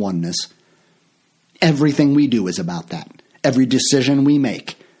 separation, or oneness. Everything we do is about that. Every decision we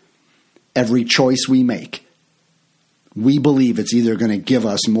make, every choice we make, we believe it's either going to give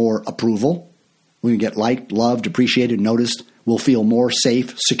us more approval, we're going to get liked, loved, appreciated, noticed, we'll feel more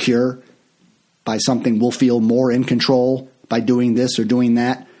safe, secure by something, we'll feel more in control by doing this or doing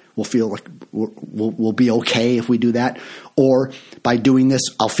that, we'll feel like we'll be okay if we do that, or by doing this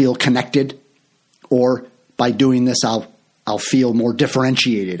I'll feel connected, or by doing this I'll feel more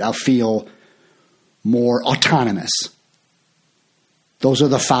differentiated, I'll feel more autonomous. Those are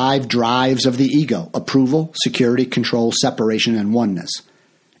the 5 drives of the ego: approval, security, control, separation, and oneness.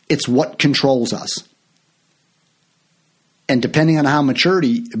 It's what controls us. And depending on how mature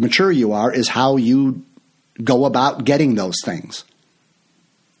you are is how you go about getting those things.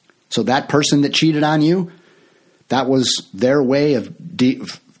 So that person that cheated on you, that was their way of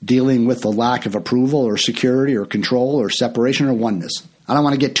dealing with the lack of approval or security or control or separation or oneness. I don't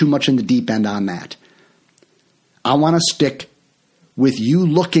want to get too much in the deep end on that. I want to stick with you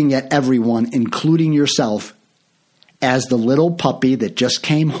looking at everyone, including yourself, as the little puppy that just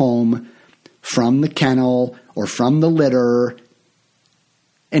came home from the kennel or from the litter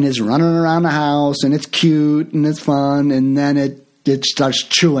and is running around the house, and it's cute and it's fun, and then it starts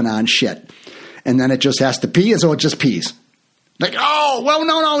chewing on shit. And then it just has to pee, and so it just pees. Like, oh, well,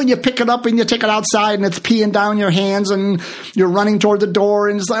 no, and you pick it up and you take it outside and it's peeing down your hands and you're running toward the door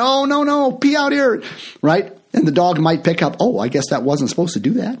and it's like, oh, no, pee out here, right? And the dog might pick up, oh, I guess that wasn't supposed to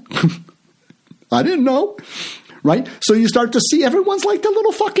do that. I didn't know, right? So you start to see everyone's like the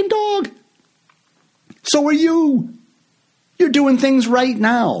little fucking dog. So are you. You're doing things right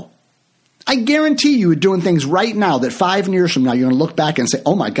now. I guarantee you are doing things right now that 5 years from now you're going to look back and say,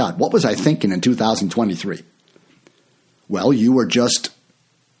 oh my God, what was I thinking in 2023? Well, you were just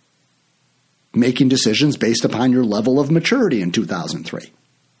making decisions based upon your level of maturity in 2003.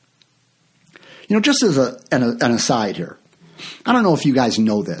 You know, just as an aside here, I don't know if you guys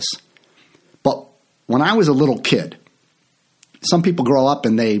know this, but when I was a little kid, some people grow up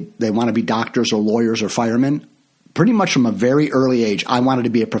and they want to be doctors or lawyers or firemen. Pretty much from a very early age, I wanted to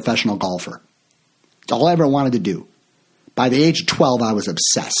be a professional golfer. It's all I ever wanted to do. By the age of 12, I was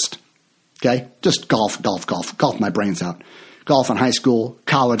obsessed. Okay? Just golf my brains out. Golf in high school,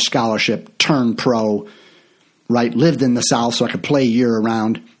 college scholarship, turned pro, right? Lived in the South so I could play year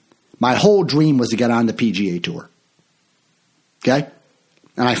round. My whole dream was to get on the PGA Tour. Okay?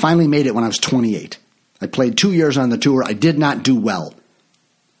 And I finally made it when I was 28. I played 2 years on the tour. I did not do well.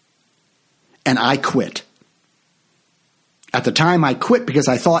 And I quit. At the time, I quit because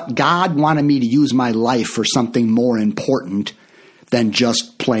I thought God wanted me to use my life for something more important than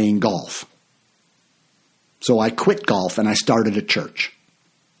just playing golf. So I quit golf and I started a church.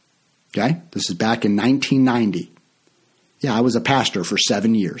 Okay? This is back in 1990. Yeah, I was a pastor for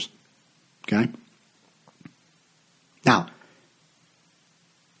 7 years. Okay? Now,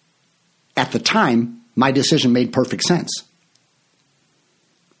 at the time, my decision made perfect sense.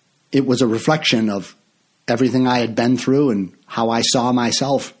 It was a reflection of everything I had been through and how I saw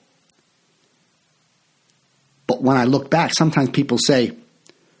myself. But when I look back, sometimes people say,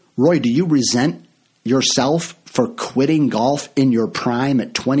 Roy, do you resent yourself for quitting golf in your prime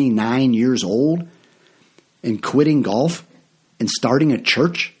at 29 years old and quitting golf and starting a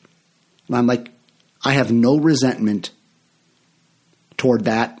church? And I'm like, I have no resentment toward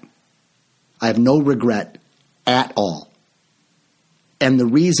that. I have no regret at all. And the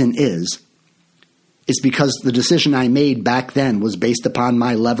reason is because the decision I made back then was based upon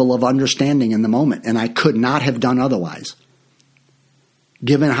my level of understanding in the moment, and I could not have done otherwise.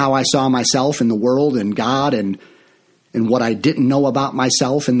 Given how I saw myself in the world and God and what I didn't know about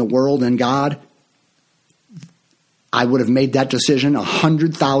myself in the world and God, I would have made that decision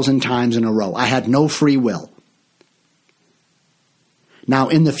 100,000 times in a row. I had no free will. Now,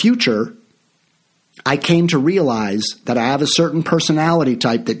 in the future, I came to realize that I have a certain personality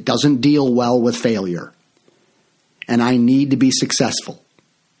type that doesn't deal well with failure. And I need to be successful.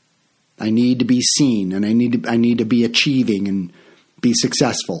 I need to be seen, and I need to be achieving and be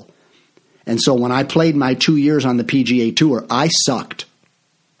successful. And so when I played my 2 years on the PGA Tour, I sucked.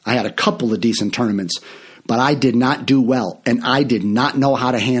 I had a couple of decent tournaments, but I did not do well, and I did not know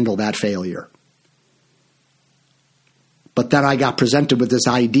how to handle that failure. But then I got presented with this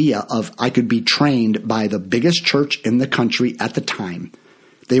idea of I could be trained by the biggest church in the country at the time.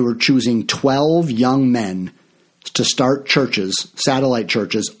 They were choosing 12 young men to start churches, satellite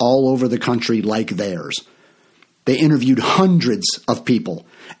churches, all over the country like theirs. They interviewed hundreds of people,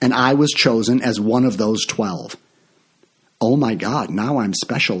 and I was chosen as one of those 12. Oh my God, now I'm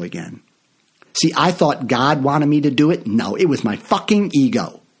special again. See, I thought God wanted me to do it. No, it was my fucking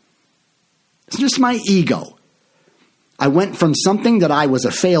ego. It's just my ego. I went from something that I was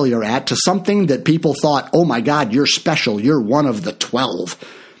a failure at to something that people thought, oh my God, you're special. You're one of the 12.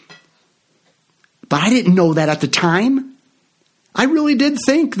 But I didn't know that at the time. I really did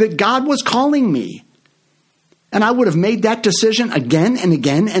think that God was calling me. And I would have made that decision again and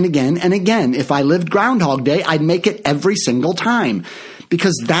again and again and again. If I lived Groundhog Day, I'd make it every single time.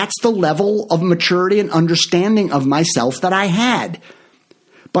 Because that's the level of maturity and understanding of myself that I had.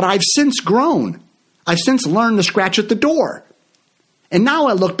 But I've since grown. I've since learned to scratch at the door. And now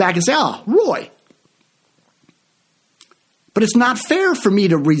I look back and say, oh, Roy. But it's not fair for me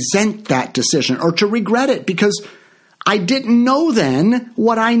to resent that decision or to regret it because I didn't know then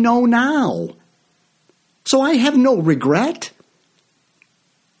what I know now. So I have no regret.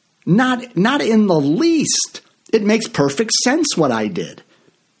 Not in the least. It makes perfect sense what I did.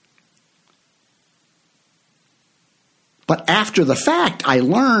 But after the fact, I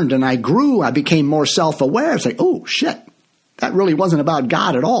learned and I grew. I became more self-aware. It's like, oh, shit. That really wasn't about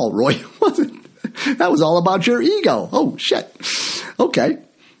God at all, Roy. It wasn't. That was all about your ego. Oh, shit. Okay.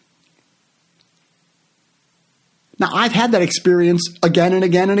 Now, I've had that experience again and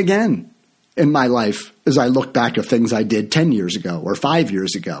again and again in my life as I look back at things I did 10 years ago or 5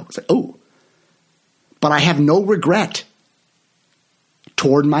 years ago. It's like, oh. But I have no regret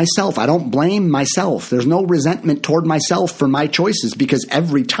toward myself. I don't blame myself. There's no resentment toward myself for my choices because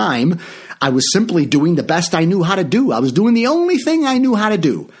every time I was simply doing the best I knew how to do. I was doing the only thing I knew how to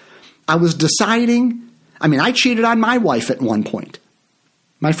do. I was deciding. I cheated on my wife at one point,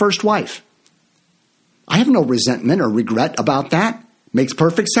 my first wife. I have no resentment or regret about that. Makes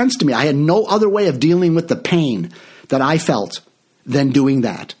perfect sense to me. I had no other way of dealing with the pain that I felt than doing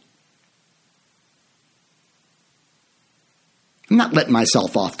that. I'm not letting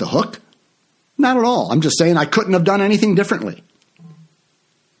myself off the hook. Not at all. I'm just saying I couldn't have done anything differently.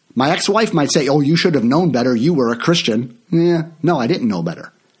 My ex-wife might say, oh, you should have known better. You were a Christian. Yeah, no, I didn't know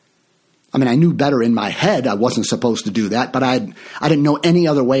better. I knew better in my head. I wasn't supposed to do that, but I didn't know any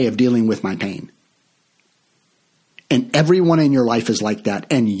other way of dealing with my pain. And everyone in your life is like that,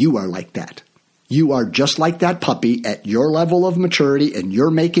 and you are like that. You are just like that puppy at your level of maturity, and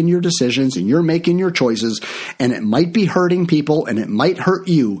you're making your decisions, and you're making your choices, and it might be hurting people, and it might hurt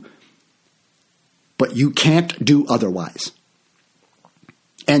you, but you can't do otherwise.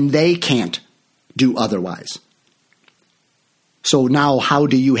 And they can't do otherwise. So now how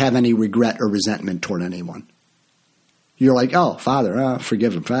do you have any regret or resentment toward anyone? You're like, oh, Father,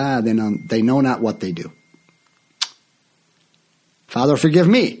 forgive them. They know not what they do. Father, forgive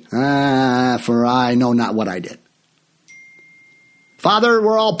me, for I know not what I did. Father,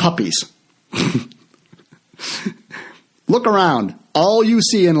 we're all puppies. Look around. All you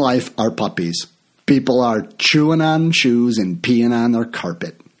see in life are puppies. People are chewing on shoes and peeing on their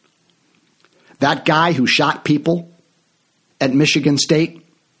carpet. That guy who shot people at Michigan State,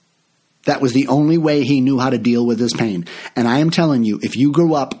 that was the only way he knew how to deal with his pain. And I am telling you, if you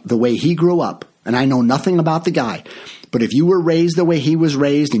grew up the way he grew up, and I know nothing about the guy, but if you were raised the way he was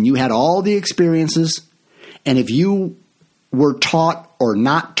raised and you had all the experiences, and if you were taught or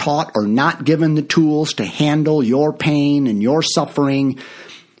not given the tools to handle your pain and your suffering,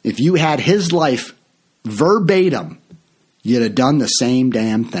 if you had his life verbatim, you'd have done the same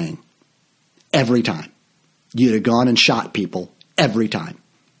damn thing every time. You'd have gone and shot people every time.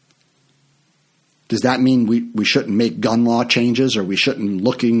 Does that mean we shouldn't make gun law changes or we shouldn't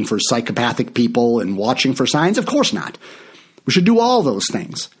looking for psychopathic people and watching for signs? Of course not. We should do all those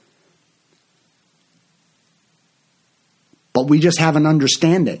things. But we just have an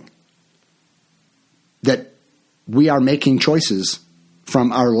understanding that we are making choices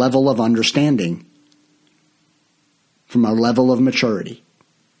from our level of understanding, from our level of maturity.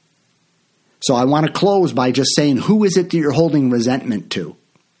 So I want to close by just saying, who is it that you're holding resentment to?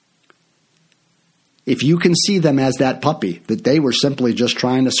 If you can see them as that puppy, that they were simply just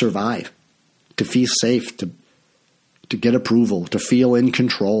trying to survive, to feel safe, to get approval, to feel in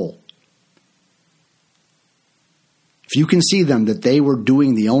control. If you can see them that they were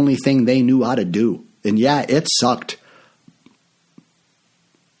doing the only thing they knew how to do, and yeah, it sucked,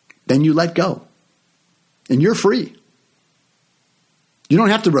 then you let go. And you're free. You don't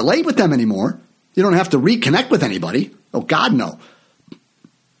have to relate with them anymore. You don't have to reconnect with anybody. Oh, God, no.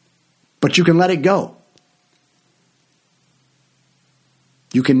 But you can let it go.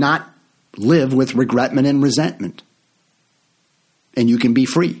 You cannot live with regretment and resentment. And you can be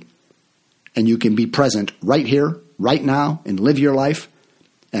free. and you can be present right here, right now, and live your life.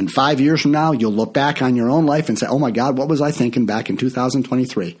 And 5 years from now, you'll look back on your own life and say, oh my God, what was I thinking back in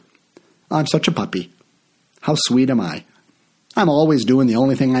 2023? I'm such a puppy. How sweet am I? I'm always doing the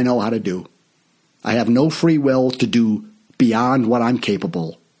only thing I know how to do. I have no free will to do beyond what I'm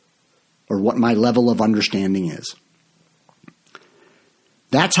capable or what my level of understanding is.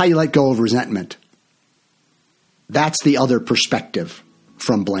 That's how you let go of resentment. That's the other perspective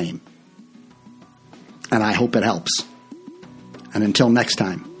from blame. And I hope it helps. And until next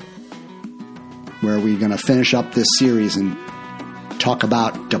time, where we're going to finish up this series and talk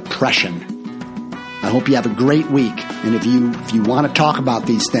about depression. I hope you have a great week. And if you want to talk about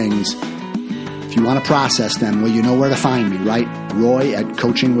these things, if you want to process them, well, you know where to find me, right? Roy at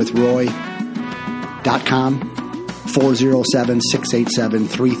coachingwithroy.com,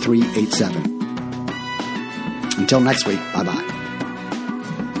 407-687-3387. Until next week, bye-bye.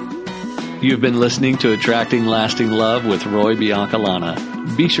 You've been listening to Attracting Lasting Love with Roy Biancalana.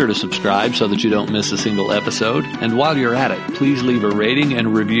 Be sure to subscribe so that you don't miss a single episode. And while you're at it, please leave a rating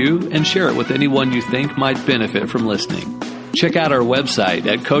and review and share it with anyone you think might benefit from listening. Check out our website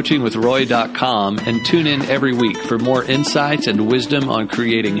at coachingwithroy.com and tune in every week for more insights and wisdom on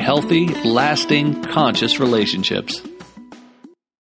creating healthy, lasting, conscious relationships.